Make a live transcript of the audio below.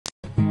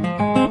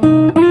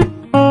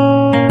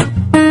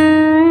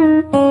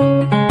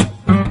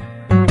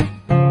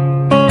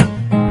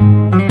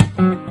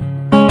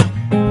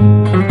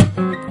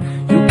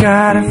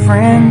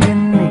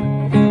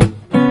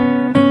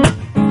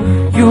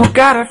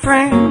got a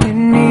friend in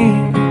me.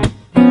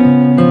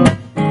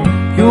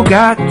 You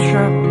got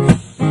troubles,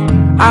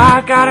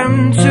 I got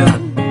them too.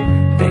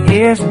 There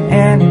isn't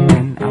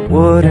anything I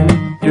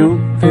wouldn't do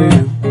for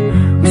you.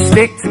 We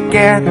stick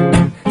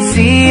together,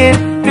 see it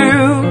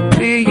through.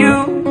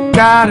 You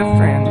got a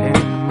friend in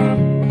me.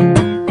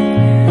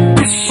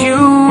 Yes, you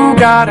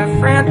got a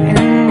friend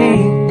in me.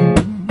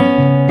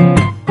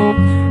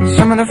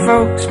 Some of the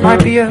folks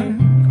might be a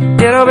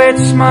little bit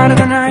smarter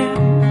than I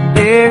am,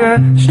 bigger,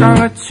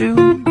 stronger too.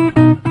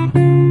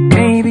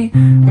 Maybe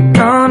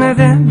none of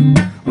them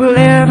will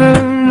ever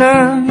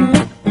love you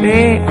the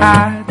way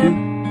I do.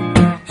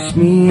 It's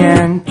me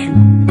and you,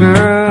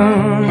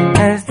 girl,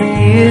 as the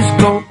years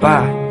go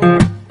by.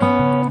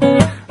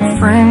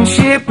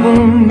 Friendship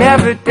will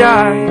never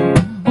die.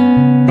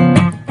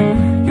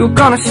 You're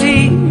gonna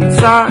see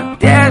it's our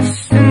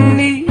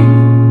destiny.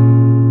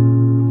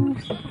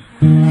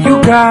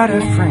 You got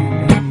a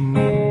friend in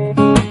me.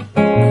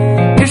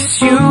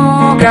 Yes, you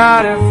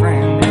got a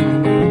friend in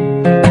me.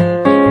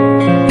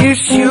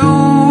 Yes, you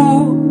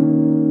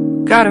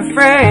got a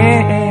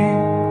friend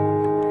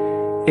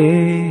in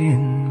me.